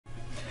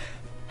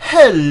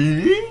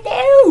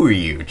Hello,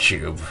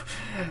 YouTube.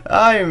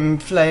 I'm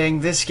playing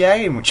this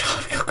game, which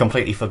I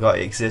completely forgot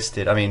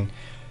existed. I mean,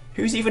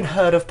 who's even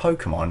heard of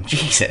Pokemon?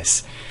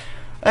 Jesus.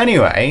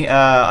 Anyway,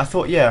 I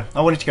thought, yeah, I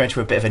wanted to go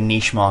into a bit of a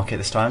niche market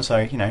this time, so,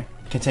 you know,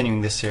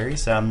 continuing this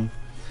series. I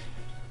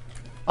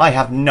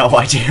have no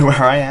idea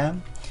where I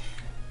am.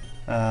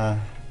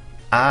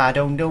 I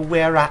don't know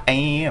where I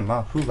am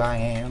or who I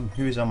am.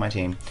 Who's on my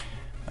team?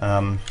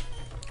 I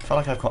feel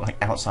like I've got like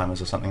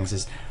Alzheimer's or something. This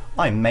is.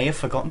 I may have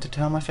forgotten to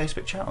turn my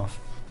Facebook chat off.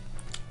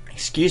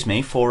 Excuse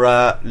me for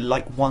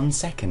like 1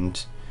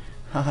 second.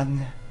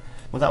 Well,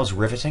 that was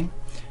riveting.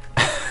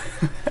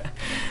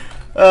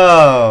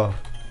 Oh,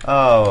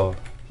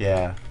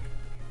 yeah.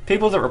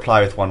 People that reply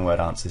with one-word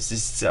answers.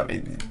 Just, I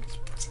mean,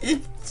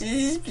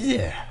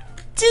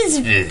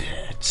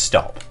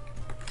 stop.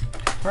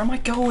 Where am I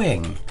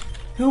going?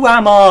 Who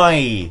am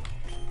I?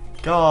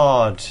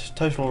 God,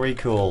 Total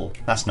Recall.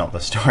 That's not the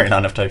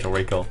storyline of Total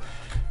Recall.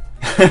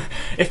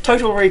 If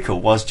Total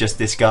Recall was just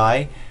this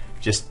guy,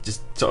 just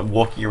sort of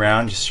walking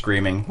around, just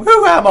screaming,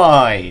 "Who am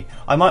I?"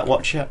 I might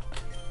watch it.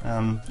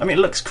 I mean, it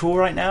looks cool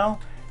right now.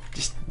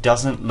 Just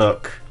doesn't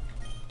look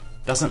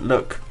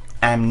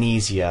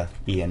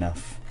amnesia-y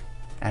enough.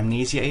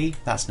 Amnesia-y?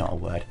 That's not a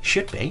word.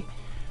 Should be.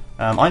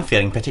 I'm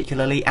feeling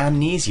particularly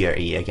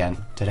amnesia-y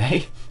again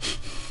today.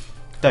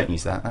 Don't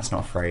use that. That's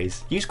not a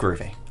phrase. Use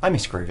groovy. I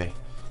miss groovy.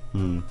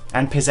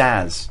 And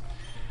pizzazz.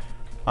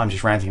 I'm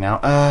just ranting now.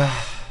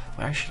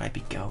 Where should I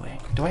be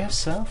going? Do I have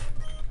surf?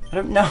 I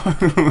don't know.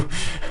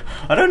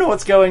 I don't know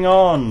what's going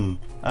on.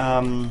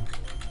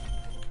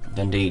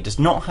 Dundee does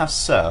not have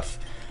surf.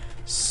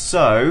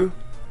 So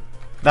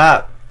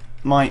that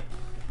might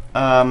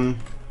that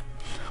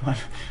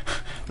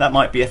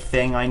might be a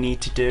thing I need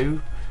to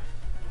do,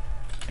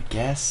 I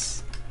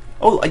guess.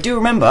 Oh, I do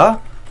remember.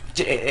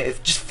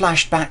 It just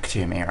flashed back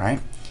to me,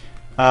 right?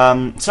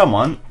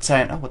 Someone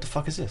saying, "Oh, what the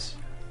fuck is this?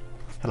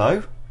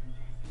 Hello?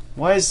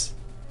 What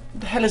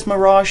the hell is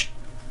Mirage?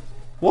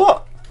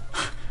 What?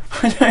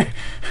 I don't.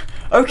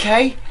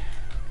 Okay.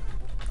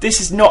 This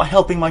is not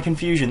helping my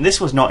confusion.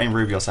 This was not in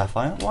Ruby or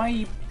Sapphire. Why are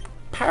you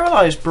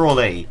paralysed,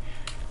 Brawly?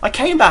 I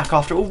came back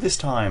after all this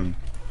time,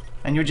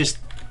 and you're just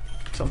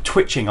sort of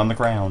twitching on the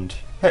ground.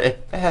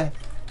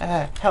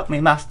 Help me,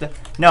 Master.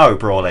 No,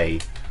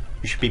 Brawly.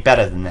 You should be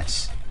better than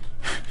this.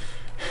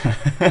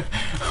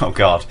 Oh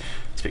God,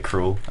 it's a bit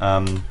cruel.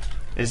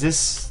 Is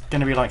this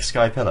going to be like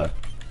Sky Pillar?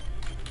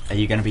 Are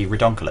you going to be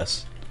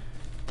redonkulous?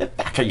 The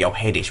back of your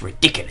head is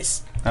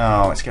ridiculous.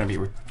 Oh, it's going to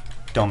be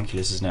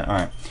redonkulous, isn't it?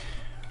 Alright.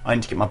 I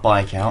need to get my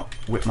bike out.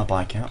 Whip my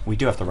bike out. We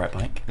do have the right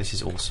bike. This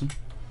is awesome.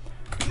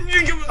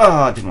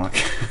 Oh, it didn't work.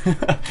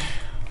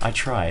 I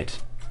tried.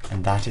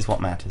 And that is what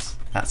matters.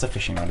 That's a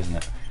fishing rod, isn't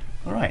it?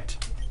 Alright.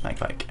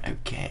 Bike.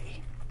 Okay.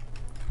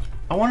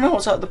 I want to know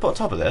what's at the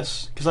top of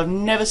this, because I've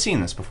never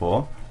seen this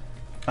before.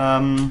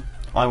 I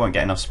won't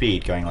get enough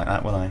speed going like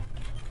that, will I?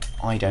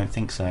 I don't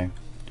think so.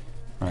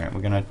 Alright, we're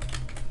gonna...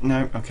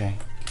 No, okay.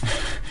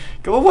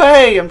 Go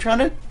away! I'm trying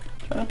to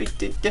be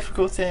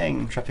difficult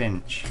thing.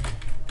 Trapinch.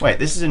 Wait,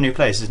 this is a new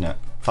place, isn't it?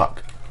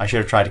 Fuck. I should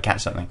have tried to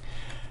catch something.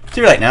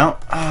 Too late now.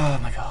 Oh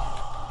my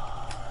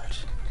god.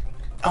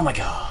 Oh my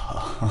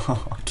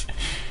god.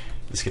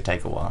 This could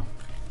take a while.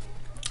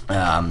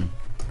 I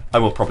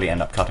will probably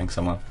end up cutting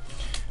somewhere.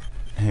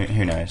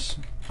 Who knows?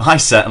 I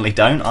certainly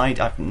don't. I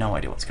have no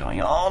idea what's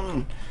going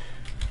on.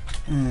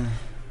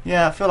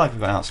 Yeah, I feel like I've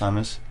got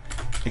Alzheimer's.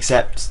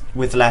 Except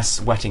with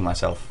less wetting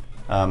myself.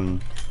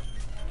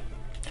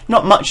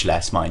 Not much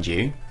less, mind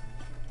you.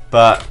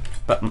 But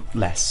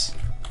less.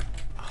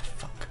 Oh,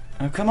 fuck.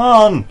 Oh, come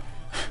on!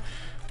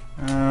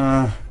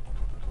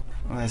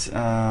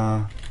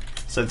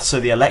 So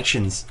the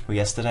elections were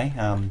yesterday.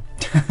 Might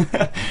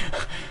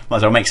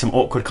as well make some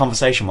awkward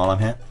conversation while I'm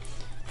here.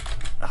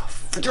 Oh,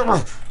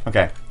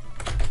 okay.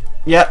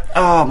 Yeah.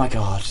 Oh my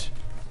god.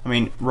 I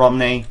mean,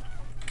 Romney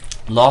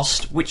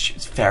lost, which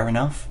is fair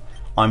enough.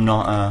 I'm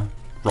not a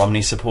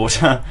Romney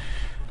supporter.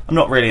 I'm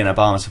not really an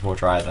Obama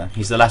supporter either.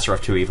 He's the lesser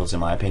of two evils in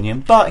my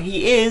opinion, but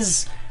he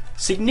is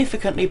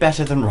significantly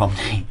better than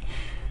Romney.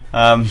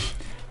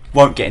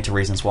 Won't get into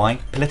reasons why.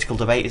 Political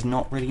debate is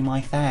not really my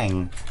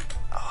thing.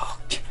 Oh,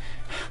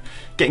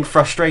 getting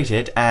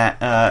frustrated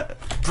at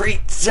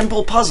pretty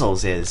simple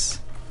puzzles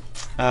is.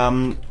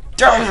 Okay,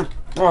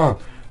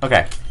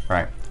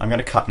 right. I'm going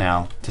to cut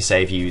now to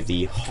save you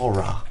the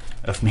horror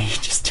of me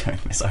just doing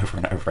this over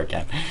and over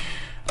again.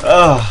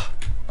 Oh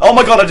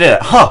my god, I did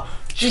it! Huh!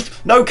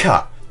 No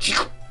cut!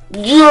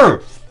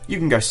 You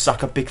can go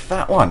suck a big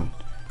fat one.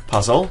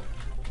 Puzzle.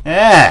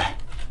 Yeah.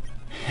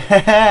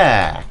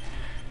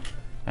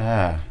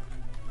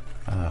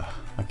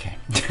 Okay.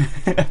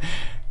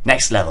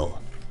 Next level,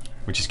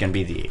 which is going to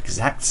be the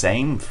exact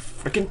same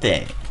freaking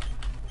thing.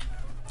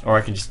 Or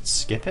I can just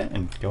skip it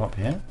and go up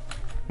here.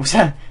 What's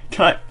that?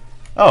 Can I?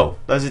 Oh,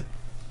 there's it.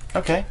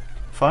 Okay,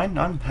 fine.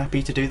 I'm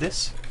happy to do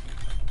this.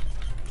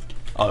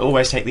 I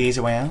always take the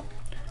easy way out.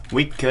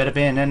 We could have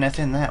been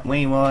anything that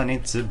we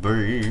wanted to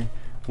be.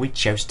 We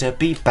chose to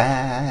be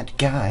bad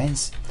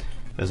guys.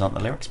 Those aren't the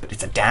lyrics, but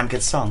it's a damn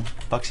good song.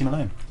 Bugsy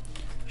Malone.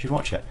 should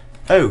watch it.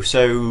 Oh,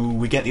 so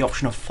we get the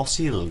option of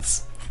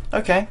fossils.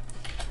 Okay.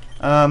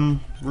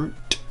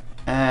 Root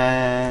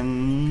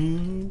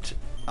and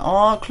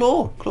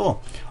claw.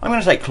 I'm going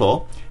to take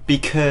claw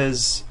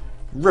because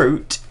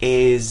root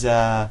is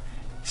oh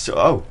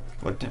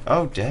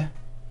dear.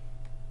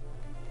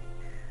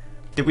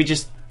 Did we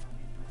just?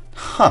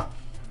 Huh.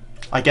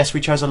 I guess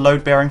we chose a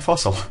load-bearing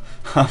fossil.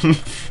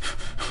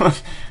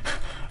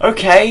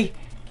 Okay.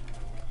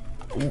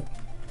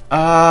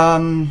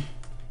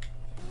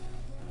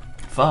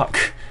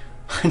 Fuck.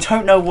 I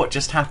don't know what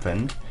just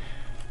happened,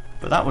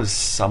 but that was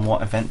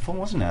somewhat eventful,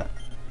 wasn't it?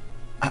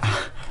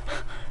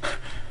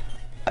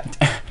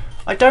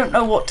 I don't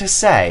know what to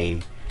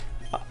say.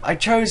 I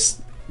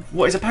chose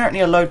what is apparently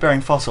a load-bearing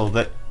fossil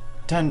that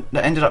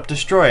ended up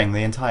destroying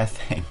the entire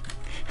thing.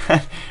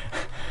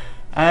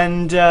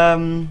 And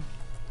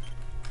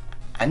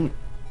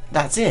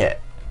that's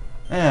it.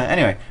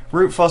 Anyway,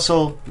 root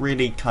fossil,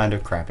 really kind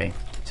of crappy.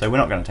 So we're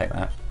not going to take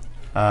that.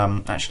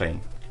 Actually,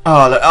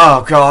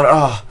 oh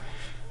god,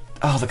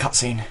 oh the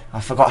cutscene. I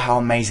forgot how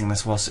amazing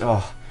this was.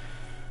 Oh,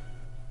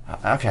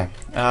 okay.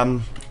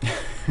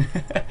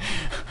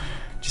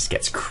 Just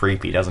gets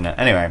creepy, doesn't it?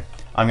 Anyway,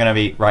 I'm going to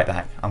be right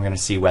back. I'm going to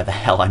see where the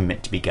hell I'm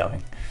meant to be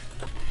going.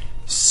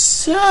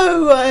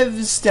 So I've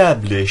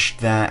established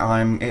that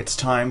it's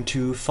time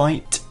to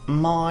fight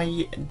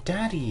my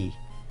daddy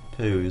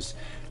poos.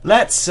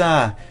 Let's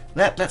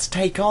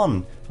take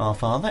on our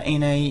father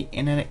in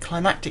a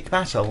climactic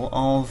battle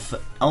of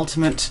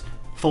ultimate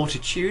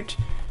fortitude.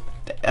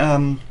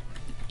 Yeah.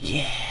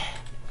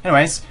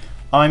 Anyways,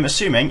 I'm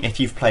assuming if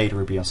you've played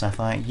Ruby or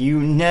Sapphire, you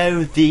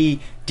know the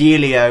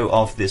dealio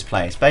of this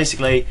place.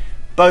 Basically,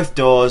 both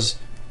doors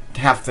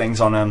have things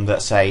on them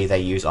that say they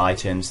use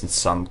items and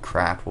some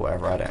crap or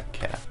whatever. I don't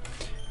care.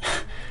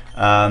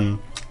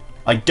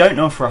 I don't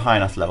know if we're a high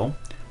enough level,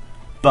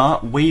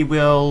 but we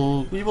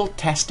will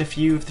test a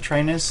few of the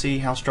trainers, see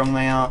how strong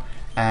they are,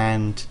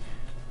 and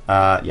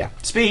yeah,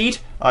 speed.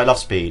 I love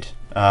speed.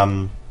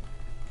 I'm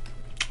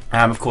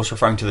of course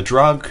referring to the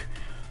drug.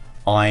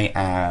 I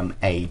am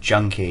a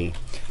junkie.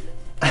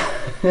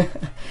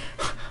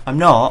 I'm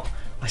not.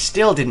 I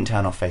still didn't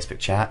turn off Facebook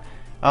chat.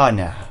 Oh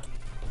no.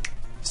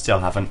 Still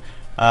haven't.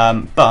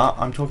 But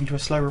I'm talking to a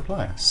slow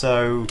replier,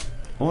 so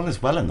all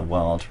is well in the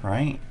world,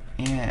 right?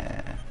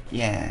 Yeah.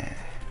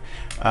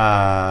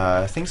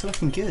 Things are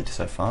looking good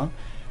so far.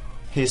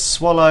 His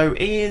swallow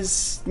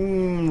is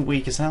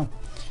weak as hell.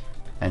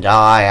 And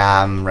I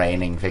am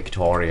reigning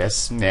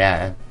victorious.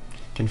 Yeah.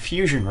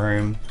 Confusion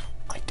room.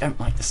 I don't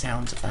like the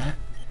sounds of that.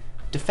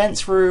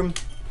 Defense room,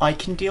 I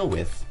can deal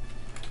with.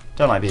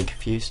 Don't like being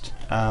confused.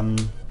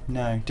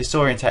 No,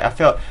 disorientated. I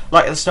felt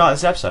like at the start of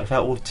this episode, I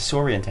felt all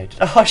disorientated.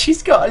 Oh,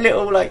 she's got a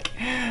little like,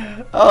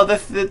 oh,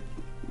 the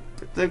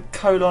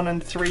colon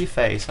and 3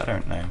 face. I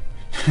don't know.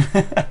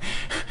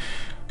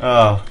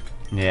 Oh,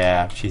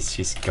 yeah,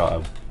 she's got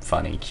a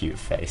funny, cute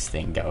face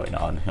thing going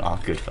on. Oh,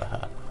 good for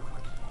her.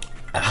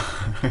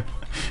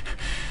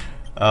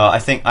 I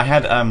think I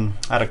had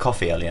a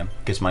coffee earlier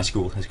because my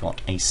school has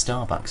got a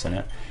Starbucks in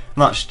it,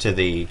 much to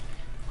the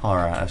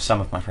horror of some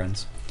of my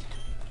friends.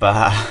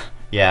 But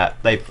yeah,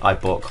 I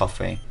bought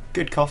coffee,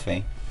 good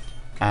coffee,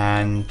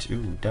 and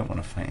don't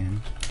want to fight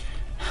him.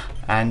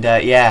 And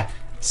yeah,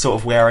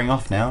 sort of wearing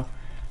off now.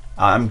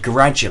 I'm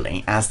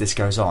gradually, as this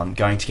goes on,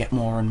 going to get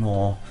more and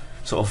more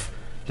sort of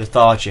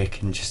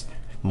lethargic and just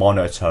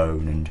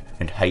monotone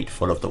and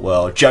hateful of the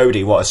world.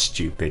 Jodie, what a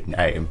stupid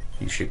name.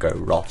 You should go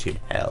rot in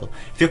hell.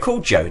 If you're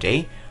called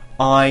Jodie,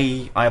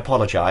 I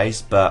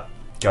apologise, but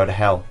go to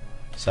hell.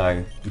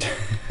 So,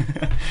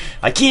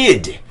 I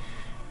kid.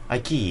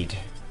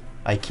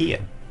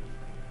 IKEA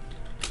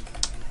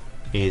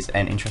is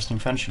an interesting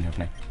furnishing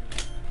company.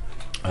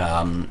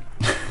 I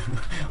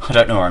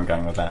don't know where I'm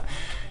going with that.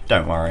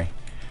 Don't worry.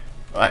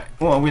 Right,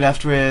 what are we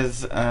left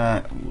with?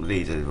 Yeah,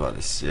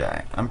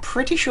 I'm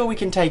pretty sure we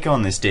can take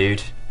on this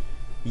dude.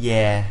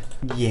 Yeah.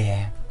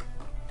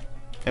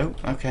 Oh,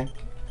 okay.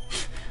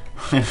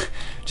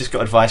 Just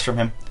got advice from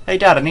him. Hey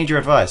Dad, I need your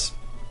advice.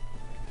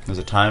 There's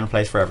a time and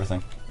place for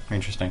everything.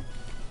 Interesting.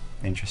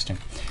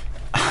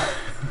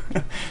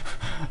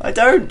 I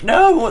don't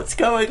know what's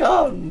going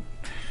on.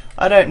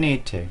 I don't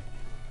need to.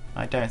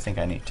 I don't think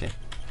I need to.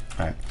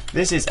 Right.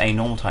 This is a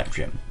normal type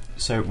gym.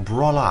 So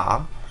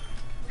Brawler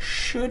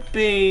should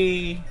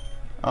be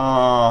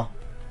our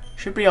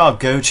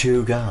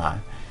go-to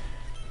guy.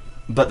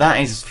 But that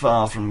is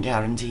far from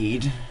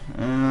guaranteed.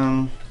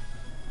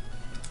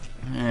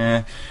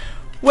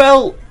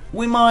 Well,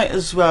 we might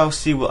as well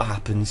see what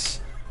happens.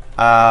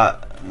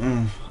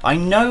 I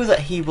know that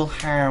he will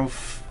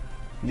have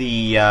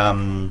the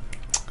oh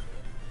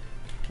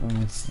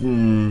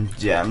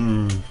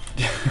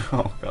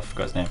God, I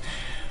forgot his name.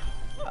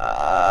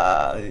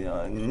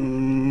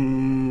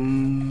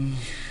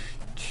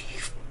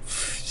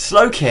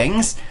 Slow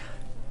Kings.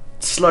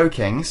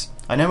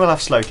 I know we'll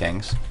have Slow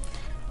Kings,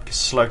 because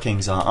Slow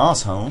Kings are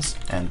arseholes,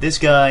 and this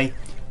guy,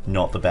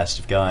 not the best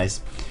of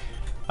guys.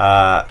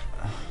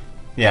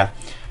 Yeah.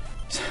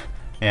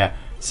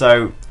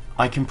 So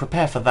I can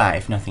prepare for that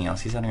if nothing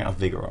else. He's only got a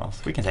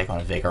Vigoroth. We can take on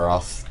a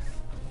Vigoroth.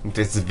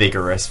 This is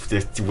vigorous,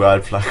 this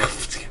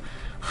wordplay.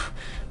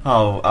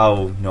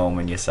 Oh,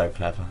 Norman, you're so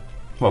clever.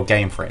 Well,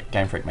 Game Freak.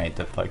 Game Freak made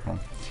the Pokemon.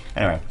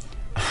 Anyway.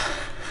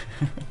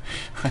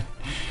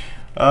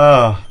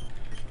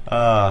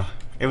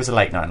 It was a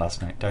late night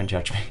last night. Don't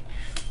judge me.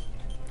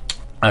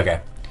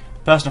 Okay.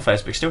 Person on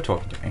Facebook still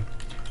talking to me.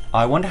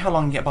 I wonder how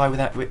long you get by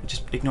with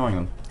just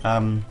ignoring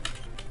them.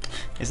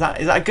 Is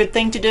that a good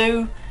thing to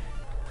do?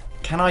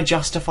 Can I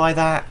justify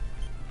that?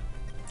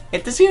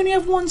 Does he only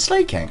have one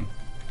Slaking?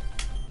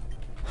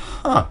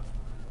 Huh.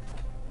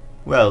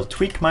 Well,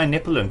 tweak my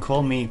nipple and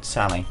call me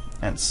Sally.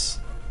 That's...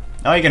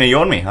 Oh, you're gonna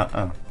yawn me, huh?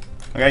 Oh.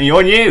 I'm gonna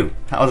yawn you!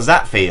 How does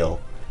that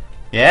feel?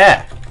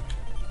 Yeah!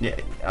 Yeah,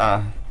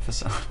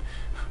 that's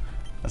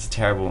a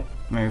terrible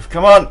move.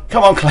 Come on!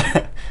 Come on,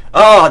 Claire!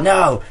 Oh,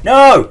 no!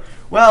 No!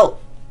 Well...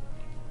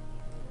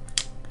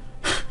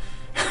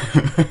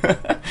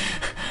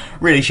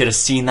 Really should have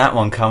seen that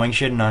one coming,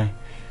 shouldn't I?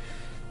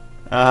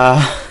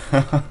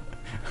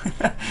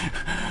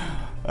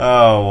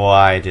 Oh,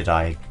 why did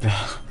I...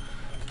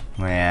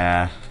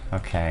 Yeah,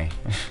 okay.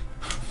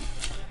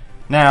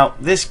 Now,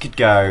 this could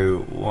go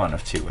one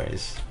of two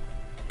ways.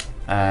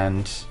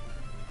 And...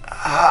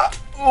 that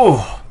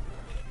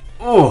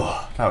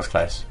was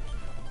close.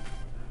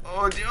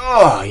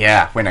 Oh,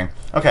 yeah, winning.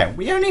 Okay,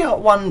 we only got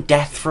one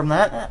death from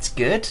that. That's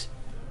good.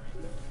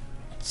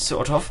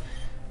 Sort of.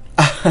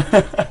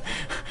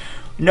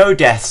 No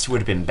deaths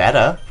would have been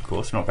better. Of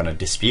course, I'm not going to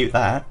dispute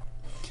that.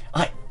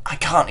 I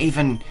can't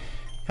even...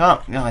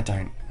 No, I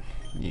don't...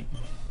 Look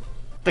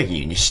at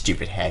you and your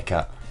stupid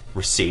haircut.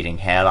 Receding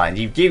hairline.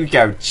 You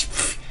go...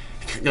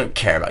 I don't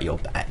care about your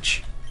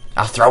badge.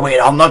 I'll throw it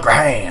on the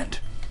ground.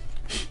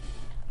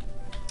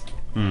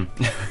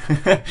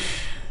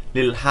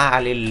 Little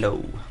high, little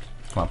low.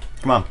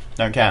 Come on.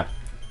 Don't care.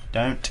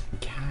 Don't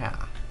care.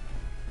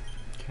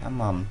 Come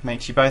on.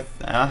 Makes you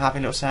both happy,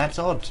 little sad. It's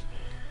odd.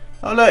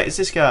 Oh look, it's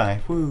this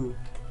guy. Woo.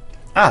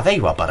 Ah, there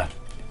you are, butter.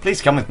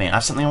 Please come with me. I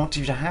have something I want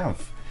you to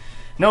have.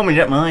 Normally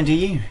you don't mind, do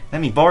you?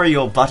 Let me borrow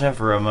your butter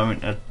for a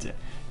moment.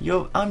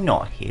 I'm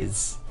not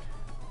his.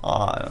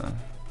 Oh,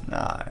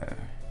 no.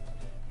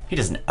 He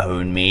doesn't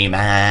own me,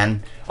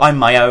 man. I'm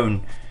my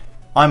own.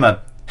 I'm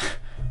a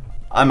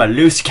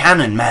loose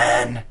cannon,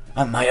 man.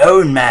 I'm my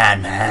own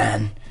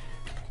man.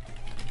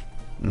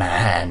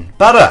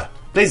 Butter!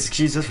 Please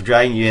excuse us for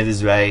dragging you here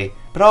this way.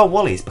 But our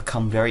Wally's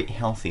become very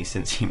healthy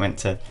since he went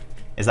to...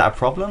 Is that a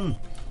problem?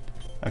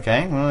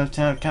 Okay, well,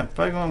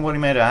 Pokemon Wally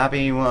made her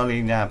happy.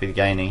 Wally happy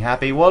gaining.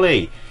 Happy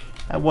Wally!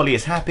 Wally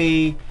is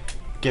happy.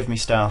 Give me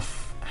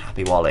stuff.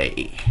 Happy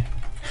Wally.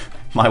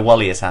 My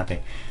Wally is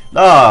happy.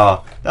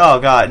 Oh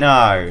God,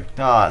 no.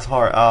 Oh, that's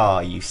horrible. Oh,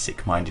 you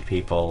sick-minded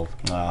people.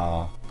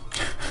 Oh.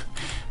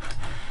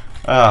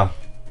 Oh.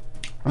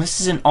 Well, this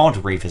is an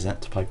odd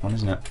revisit to Pokemon,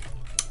 isn't it?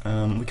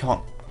 We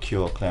can't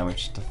cure Claire, we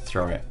just have to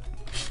throw it.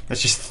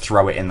 Let's just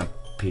throw it in the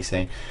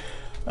PC.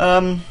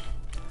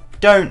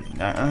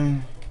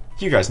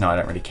 You guys know I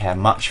don't really care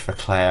much for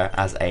Claire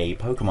as a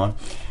Pokemon.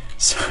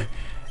 So,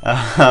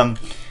 and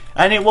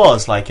it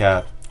was like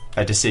a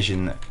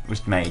decision that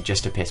was made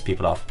just to piss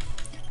people off.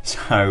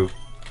 So,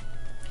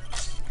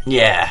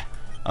 yeah,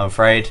 I'm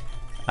afraid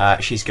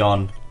she's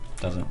gone.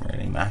 Doesn't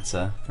really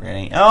matter,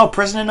 really. Oh,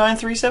 Prisoner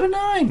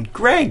 9379,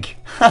 Greg.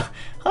 I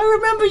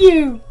remember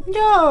you.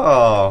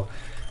 No.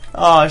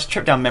 Oh, it's a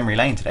trip down memory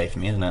lane today for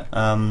me, isn't it?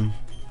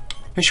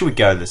 Who should we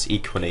go that's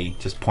equally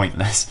just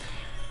pointless?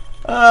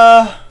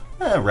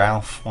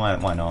 Ralph.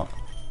 Why not?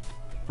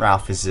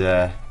 Ralph is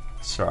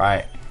it's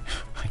alright,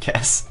 I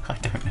guess. I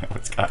don't know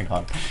what's going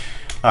on.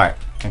 Alright,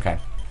 okay.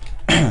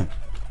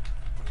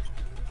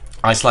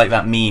 It's like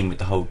that meme with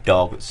the whole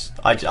dog.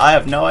 I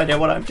have no idea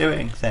what I'm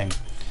doing thing.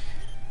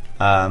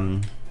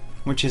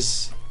 Which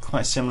is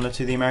quite similar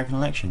to the American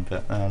election,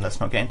 but let's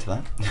not get into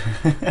that.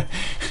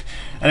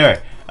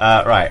 Anyway,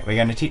 right, we're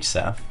going to teach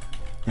Seth.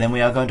 Then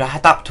we are going to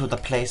head up to the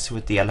place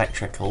with the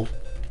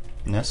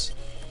electricalness.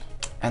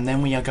 And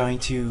then we are going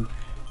to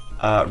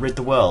rid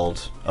the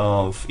world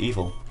of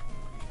evil.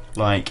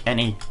 Like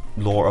any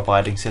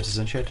law-abiding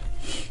citizen should.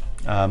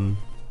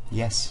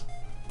 Yes.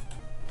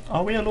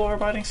 Are we a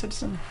law-abiding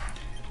citizen?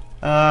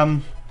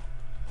 No,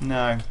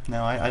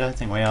 I don't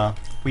think we are.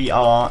 We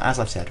are, as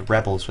I've said,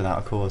 rebels without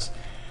a cause.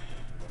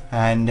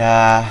 And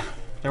they're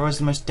always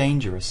the most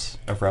dangerous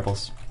of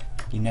rebels.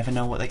 You never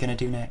know what they're going to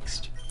do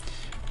next.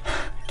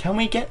 Can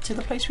we get to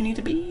the place we need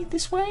to be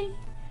this way?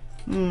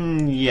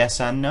 Yes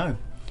and no.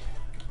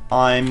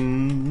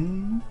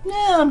 I'm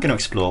going to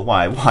explore.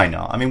 Why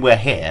not? I mean, we're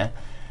here.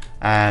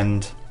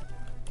 And...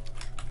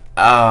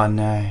 Oh,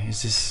 no.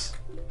 Is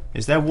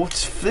there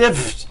water?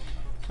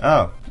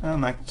 Oh,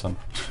 Magneton.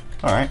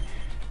 Alright.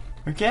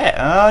 Okay.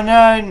 Oh,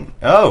 no.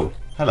 Oh,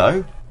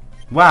 hello.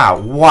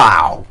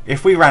 Wow.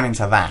 If we ran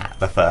into that,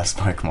 the first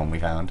Pokemon we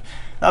found,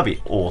 that'd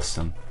be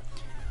awesome.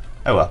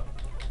 Oh well.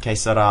 Okay,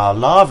 so our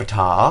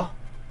Larvitar.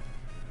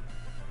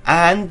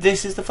 And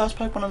this is the first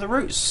Pokemon on the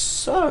route,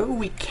 so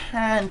we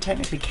can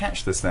technically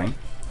catch this thing.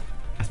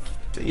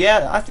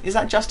 Yeah, is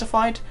that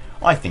justified?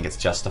 I think it's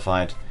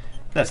justified.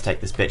 Let's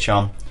take this bitch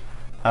on.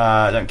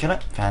 Don't kill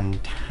it.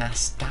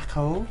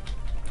 Fantastico.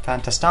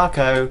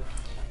 Fantastico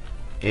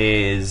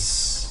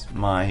is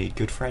my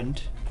good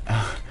friend.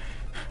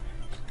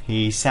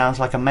 He sounds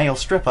like a male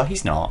stripper.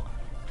 He's not.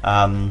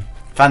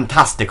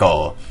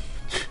 Fantastico.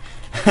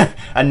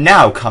 And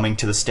now coming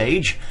to the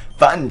stage,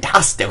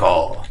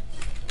 Fantastico.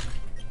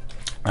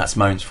 That's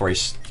moments before he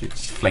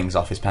just flings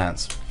off his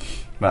pants.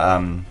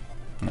 But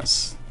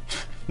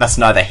that's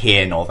neither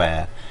here nor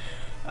there.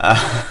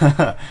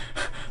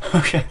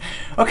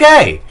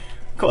 Okay.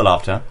 Cool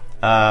laughter.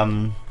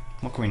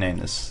 What can we name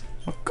this?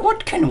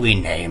 What can we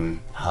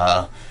name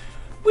her?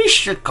 We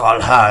should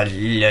call her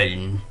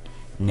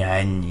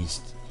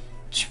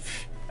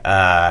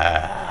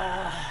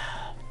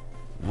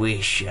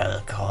we shall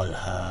call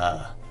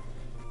her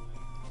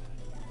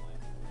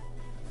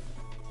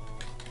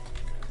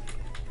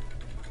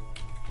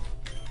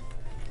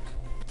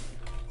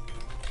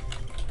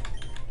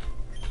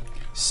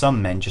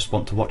Some men just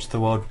want to watch the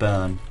world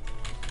burn.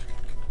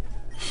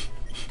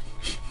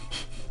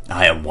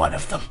 I am one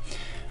of them.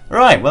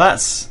 Right, well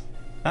that's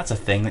a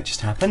thing that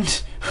just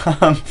happened.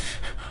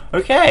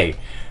 Okay,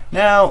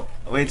 now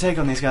we take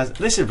on these guys.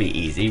 This would be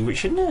easy,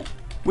 shouldn't it?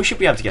 We should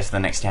be able to get to the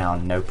next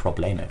town, no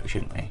problemo,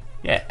 shouldn't we?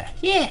 Yeah.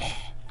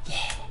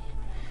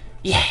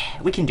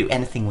 We can do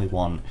anything we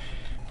want.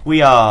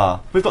 We've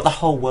got the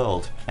whole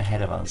world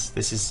ahead of us.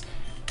 This is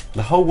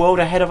the whole world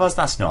ahead of us.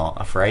 That's not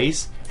a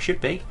phrase.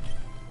 Should be.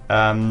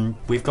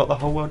 We've got the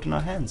whole world in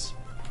our hands.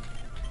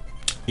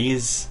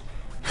 Here's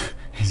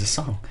a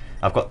song.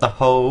 I've got the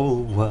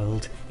whole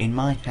world in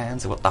my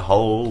hands. I've got the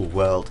whole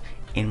world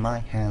in my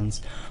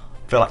hands.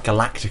 I feel like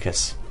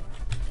Galacticus.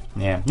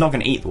 Yeah, not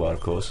going to eat the world, of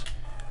course.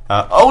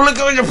 Oh, look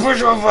at the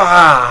push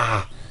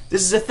over!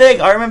 This is a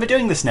thing. I remember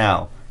doing this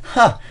now.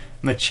 Huh,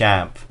 I'm a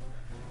champ.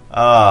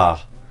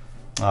 Oh,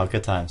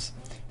 good times.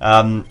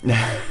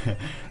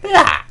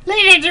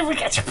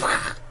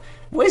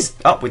 Where's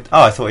up with?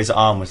 Oh, I thought his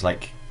arm was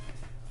like.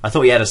 I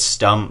thought he had a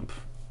stump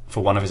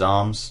for one of his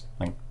arms.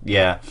 Like,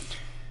 yeah.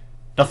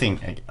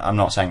 Nothing. I'm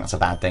not saying that's a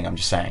bad thing. I'm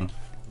just saying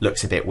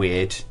looks a bit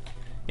weird.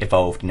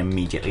 Evolved and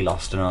immediately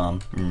lost an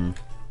arm.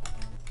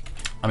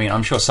 I mean,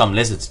 I'm sure some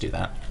lizards do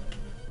that.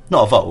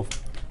 Not evolve,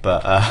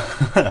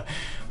 but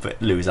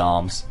but lose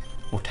arms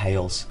or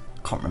tails.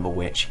 Can't remember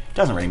which.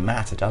 Doesn't really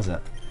matter, does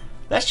it?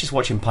 Let's just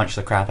watch him punch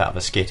the crap out of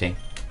a Skitty.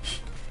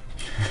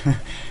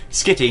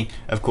 Skitty,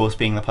 of course,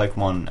 being the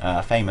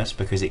Pokemon famous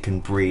because it can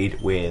breed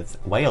with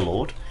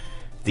Wailord,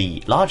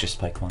 the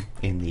largest Pokemon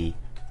in the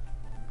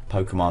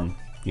Pokemon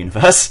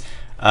universe,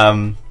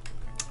 and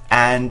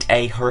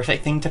a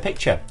horrific thing to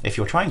picture. If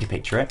you're trying to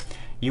picture it,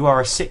 you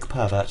are a sick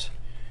pervert.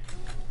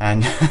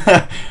 And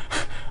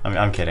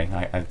I'm kidding.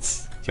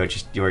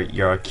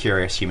 You're a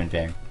curious human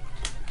being,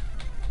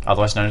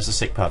 otherwise known as a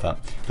sick pervert.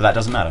 But that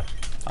doesn't matter.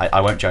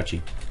 I won't judge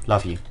you.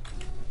 Love you.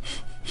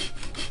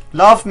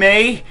 Love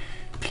me,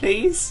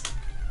 please.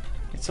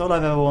 It's all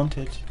I've ever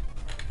wanted.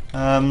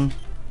 Can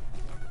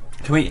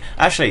we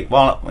actually?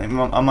 Well,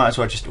 I might as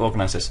well just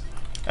organise this.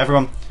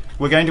 Everyone,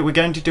 we're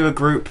going to do a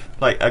group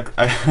we're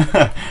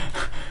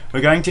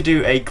going to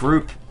do a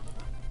group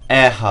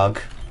air hug.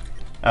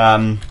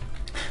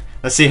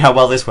 Let's see how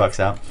well this works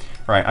out.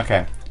 Right.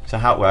 Okay. So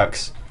how it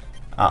works?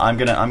 I'm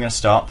gonna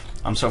stop.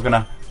 I'm sort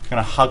of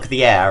gonna hug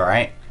the air,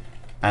 right?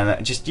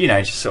 And just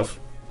sort of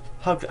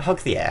hug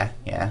the air.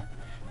 Yeah.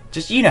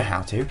 Just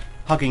how to.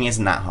 Hugging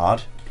isn't that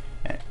hard.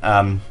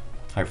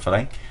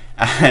 Hopefully.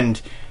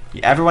 And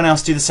everyone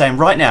else do the same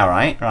right now,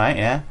 right? Right?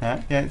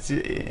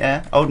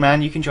 Yeah. Old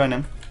man, you can join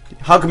them.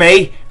 Hug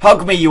me,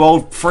 you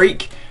old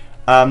freak.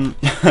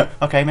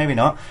 Okay, maybe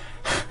not.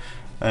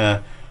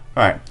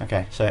 Right.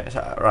 Okay. So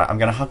right, I'm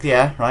gonna hug the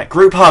air. Right.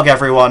 Group hug,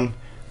 everyone.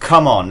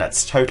 Come on,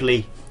 let's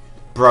totally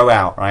bro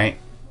out, right?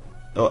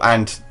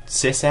 And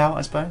sis out,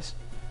 I suppose.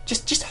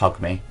 Just hug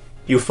me,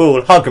 you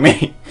fool. Hug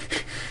me.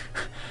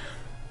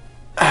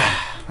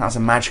 That was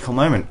a magical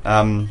moment.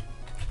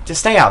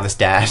 Just stay out of this,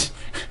 Dad.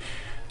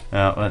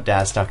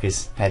 Dad stuck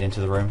his head into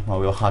the room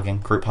while we were hugging,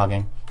 group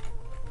hugging.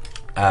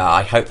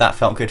 I hope that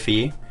felt good for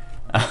you.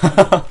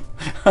 Oh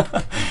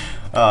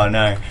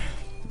no.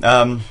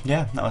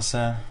 Yeah, that was.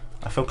 I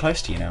feel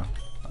close to you now.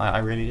 I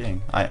really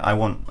do. I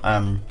want.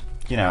 I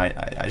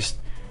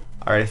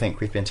really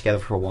think we've been together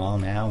for a while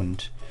now,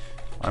 and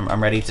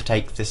I'm ready to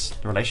take this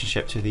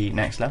relationship to the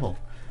next level.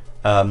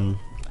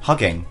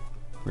 Hugging,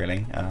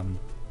 really. I'm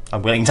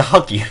willing to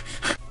hug you.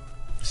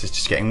 This is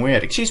just getting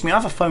weird. Excuse me, I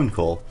have a phone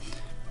call.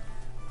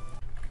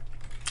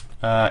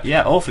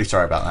 Yeah, awfully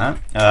sorry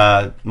about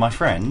that. My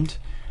friend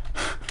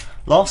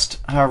lost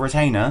her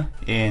retainer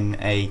in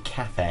a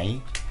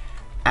cafe.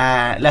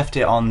 Left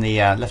it on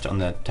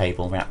the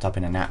table, wrapped up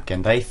in a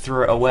napkin. They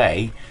threw it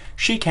away.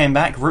 She came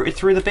back, rooted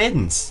through the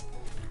bins.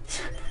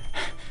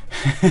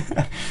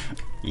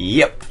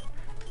 Yep,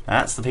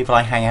 that's the people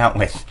I hang out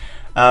with.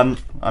 I mean,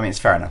 it's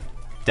fair enough.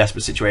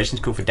 Desperate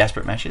situations call for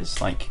desperate measures,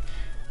 like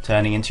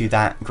turning into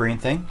that green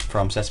thing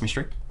from Sesame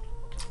Street.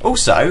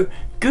 Also,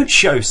 good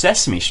show,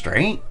 Sesame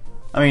Street.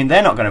 I mean,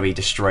 they're not going to be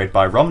destroyed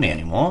by Romney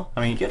anymore.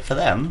 I mean, good for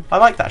them. I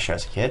liked that show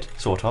as a kid,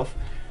 sort of.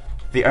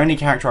 The only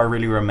character I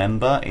really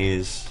remember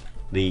is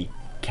the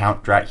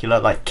Count Dracula.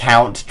 Like,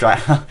 Count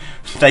Dracula.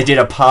 They did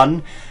a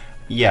pun.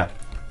 Yeah.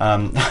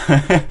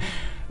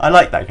 I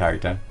like that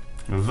character.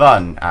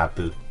 1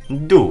 apple.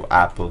 2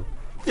 apple.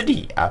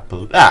 3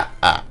 apple.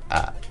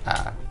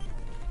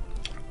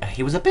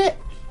 He was a bit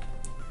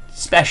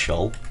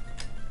special,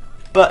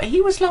 but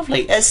he was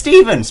lovely.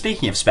 Stephen,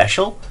 speaking of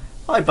special,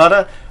 hi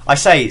butter. I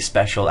say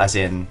special as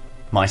in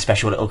my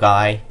special little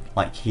guy,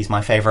 like he's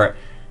my favourite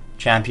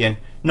champion.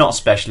 Not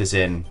special as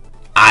in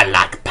I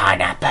like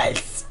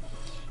pineapples.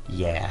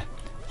 Yeah.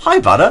 Hi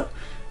butter.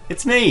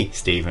 It's me,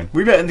 Stephen.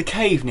 We met in the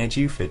cave near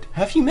Dewford.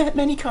 Have you met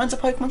many kinds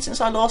of Pokemon since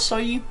I last saw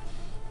you?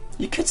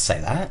 You could say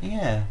that,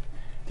 yeah.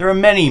 There are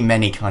many,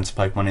 many kinds of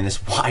Pokemon in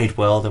this wide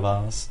world of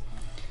ours.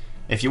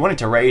 If you wanted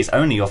to raise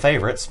only your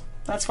favourites,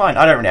 that's fine.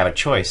 I don't really have a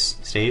choice,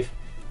 Steve.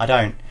 I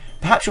don't.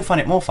 Perhaps you'll find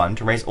it more fun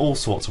to raise all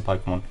sorts of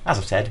Pokemon. As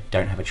I've said,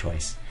 don't have a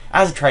choice.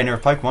 As a trainer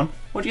of Pokemon,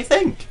 what do you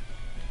think?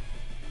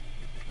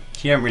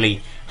 You don't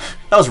really...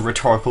 That was a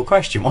rhetorical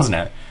question, wasn't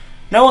it?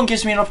 No one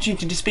gives me an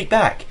opportunity to speak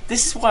back.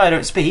 This is why I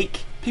don't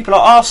speak. People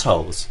are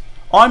arseholes.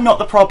 I'm not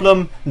the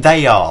problem,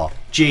 they are.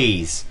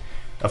 Jeez.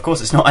 Of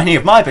course it's not any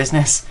of my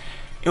business.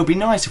 It would be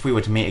nice if we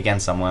were to meet again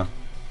somewhere.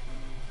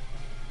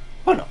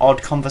 What an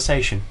odd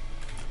conversation.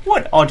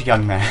 What an odd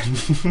young man.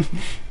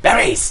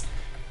 Berries!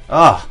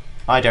 Ah,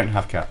 I don't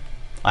have cat.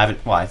 I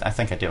haven't... Well, I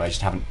think I do. I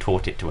just haven't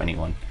taught it to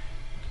anyone.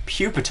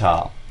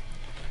 Pupitar.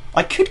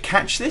 I could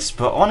catch this,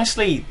 but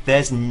honestly,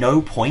 there's no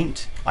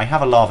point. I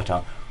have a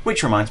Larvitar.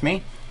 Which reminds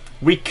me,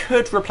 we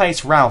could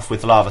replace Ralph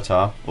with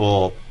Larvitar,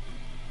 or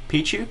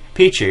Pichu?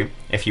 Pichu,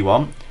 if you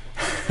want.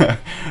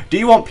 Do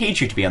you want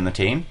Pichu to be on the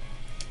team?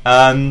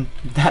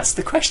 That's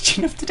the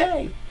question of the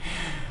day.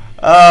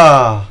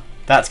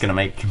 That's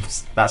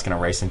gonna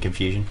raise some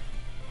confusion.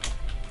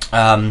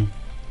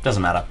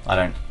 Doesn't matter. I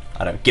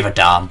don't give a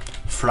damn.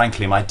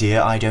 Frankly, my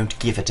dear, I don't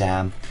give a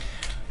damn.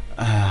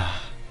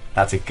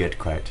 That's a good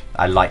quote.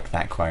 I like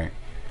that quote.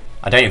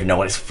 I don't even know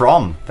what it's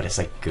from, but it's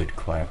a good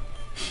quote.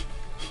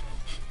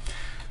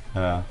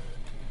 I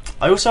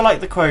also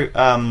like the quote,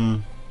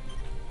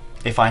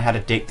 if I had a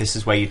dick, this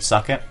is where you'd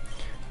suck it.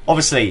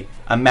 Obviously,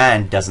 a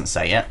man doesn't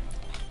say it,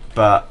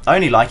 but I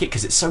only like it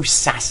because it's so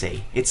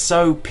sassy. It's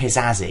so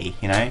pizzazzy,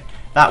 you know?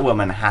 That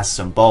woman has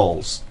some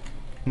balls.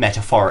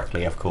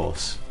 Metaphorically, of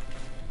course.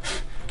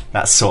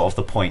 That's sort of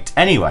the point.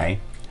 Anyway,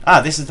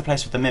 this is the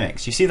place with the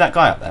mimics. You see that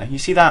guy up there? You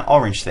see that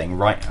orange thing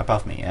right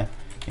above me, yeah?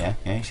 Yeah,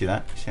 you see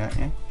that? You see that,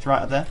 yeah? It's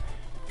right up there.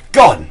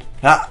 Gone!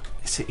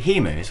 He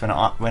moves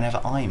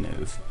whenever I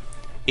move.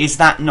 Is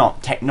that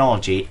not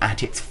technology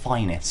at its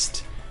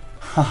finest?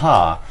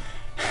 Haha.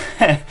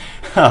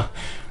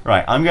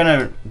 Right, I'm going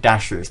to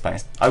dash through this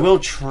place. I will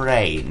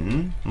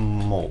train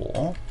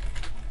more.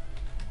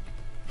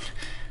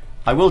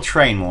 I will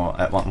train more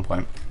at one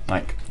point.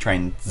 Like,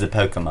 train the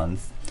Pokemon.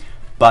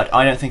 But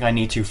I don't think I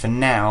need to for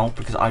now,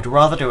 because I'd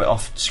rather do it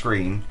off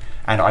screen,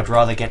 and I'd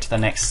rather get to the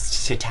next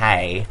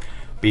city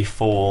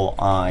before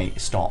I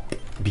stop.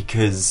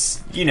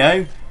 Because, you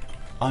know,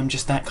 I'm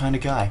just that kind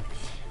of guy.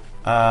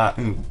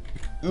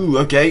 Ooh,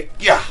 okay.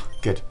 Yeah,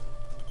 good.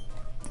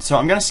 So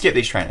I'm going to skip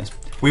these trainers.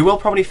 We will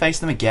probably face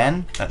them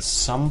again at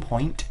some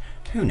point.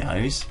 Who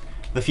knows?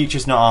 The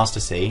future's not ours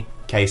to see.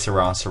 Que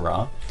sera,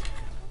 sera.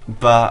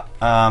 But,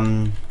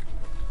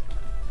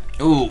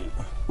 Ooh,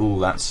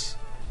 that's...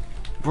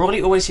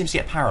 Broly always seems to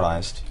get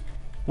paralysed.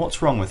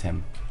 What's wrong with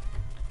him?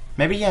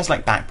 Maybe he has,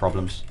 like, back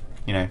problems.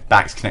 You know,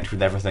 back's connected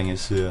with everything.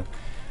 Is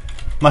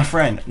my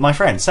friend,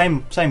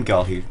 same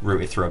girl who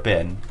rooted through a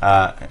bin.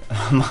 Her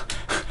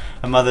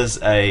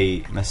mother's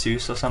a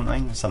masseuse or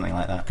something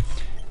like that.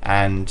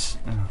 And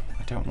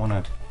I don't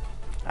want to.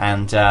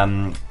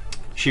 And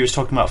she was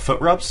talking about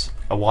foot rubs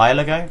a while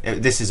ago.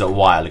 This is a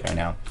while ago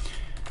now,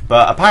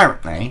 but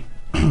apparently,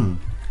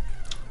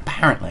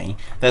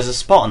 there's a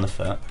spot on the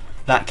foot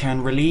that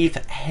can relieve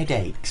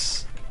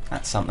headaches.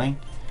 That's something.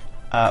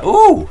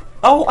 Oh,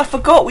 I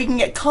forgot we can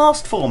get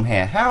cast form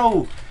here.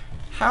 How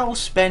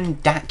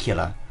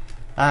spendacular.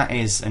 That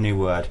is a new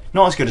word.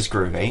 Not as good as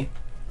groovy,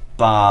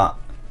 but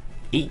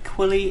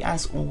equally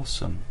as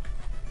awesome.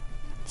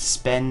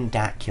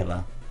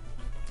 Spendacular.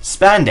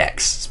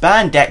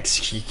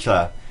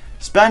 Spandexicular.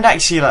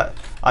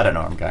 I don't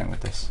know where I'm going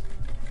with this.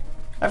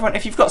 Everyone,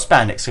 if you've got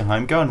spandex at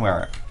home, go and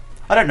wear it.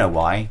 I don't know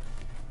why.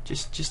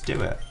 Just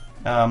do it.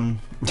 I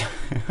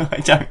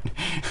don't.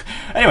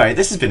 Anyway,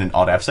 this has been an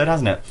odd episode,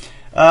 hasn't it?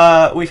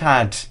 We've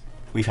had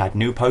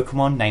new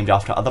Pokemon named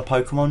after other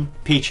Pokemon.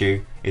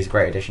 Pichu is a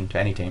great addition to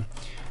any team.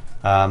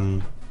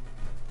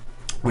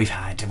 We've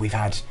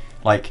had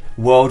like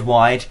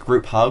worldwide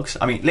group hugs.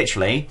 I mean,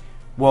 literally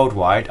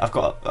worldwide.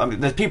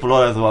 There's people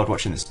all over the world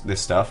watching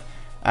this stuff,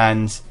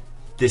 and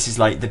this is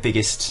like the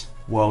biggest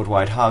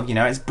worldwide hug. You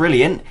know, it's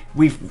brilliant.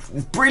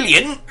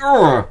 Brilliant.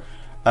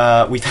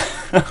 We've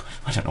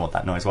I don't know what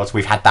that noise was.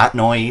 We've had that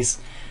noise.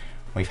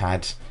 We've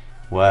had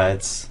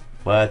words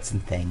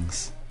and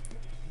things.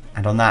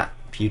 And on that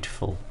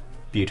beautiful,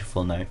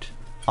 beautiful note,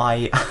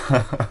 I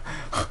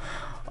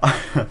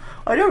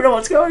I don't know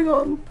what's going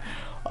on.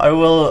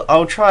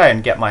 I'll try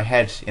and get my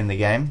head in the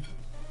game.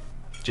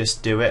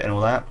 Just do it and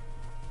all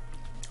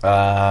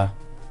that.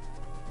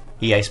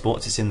 EA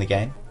Sports is in the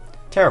game.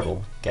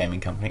 Terrible gaming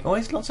company.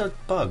 Always lots of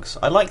bugs.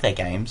 I like their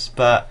games,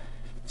 but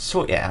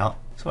sort it out.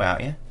 Sort it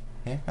out, yeah?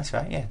 Yeah, that's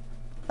right, yeah.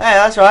 Hey,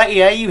 that's right,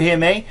 EA, you hear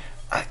me.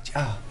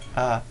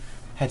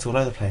 Heads all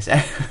over the place.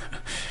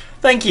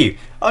 Thank you.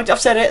 I've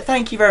said it.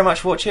 Thank you very much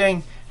for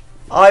watching.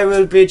 I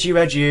will bid you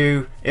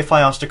adieu. If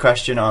I asked a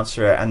question,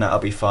 answer it, and that'll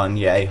be fun.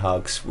 Yay,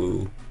 hugs,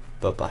 woo.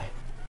 Bye-bye.